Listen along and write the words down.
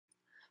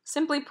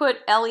Simply put,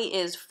 Ellie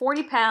is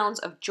 40 pounds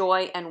of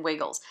joy and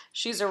wiggles.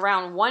 She's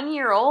around 1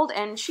 year old,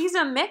 and she's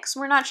a mix.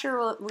 We're not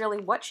sure really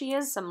what she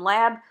is. Some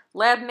lab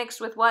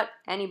mixed with what?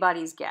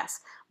 Anybody's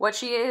guess. What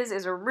she is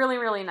a really,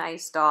 really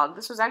nice dog.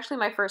 This was actually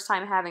my first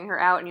time having her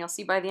out, and you'll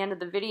see by the end of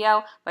the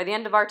video, by the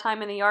end of our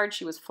time in the yard,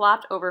 she was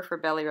flopped over for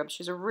belly rubs.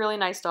 She's a really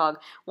nice dog.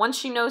 Once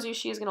she knows you,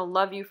 she is going to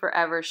love you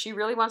forever. She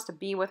really wants to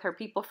be with her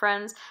people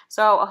friends.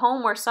 So a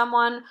home where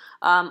someone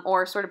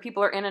or sort of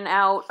people are in and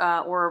out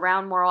or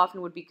around more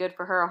often would be good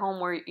for her. A home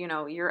where, you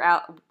know, you're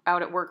out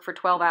at work for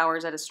 12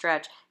 hours at a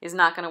stretch is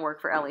not going to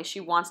work for Ellie. She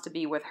wants to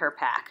be with her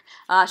pack.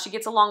 She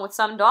gets along with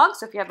some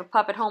dogs, so if you have a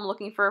pup at home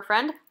looking for a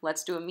friend,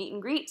 let's do a meet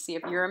and greet, see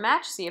if you're a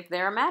match, see if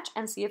they're a match,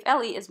 and see if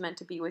Ellie is meant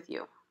to be with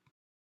you.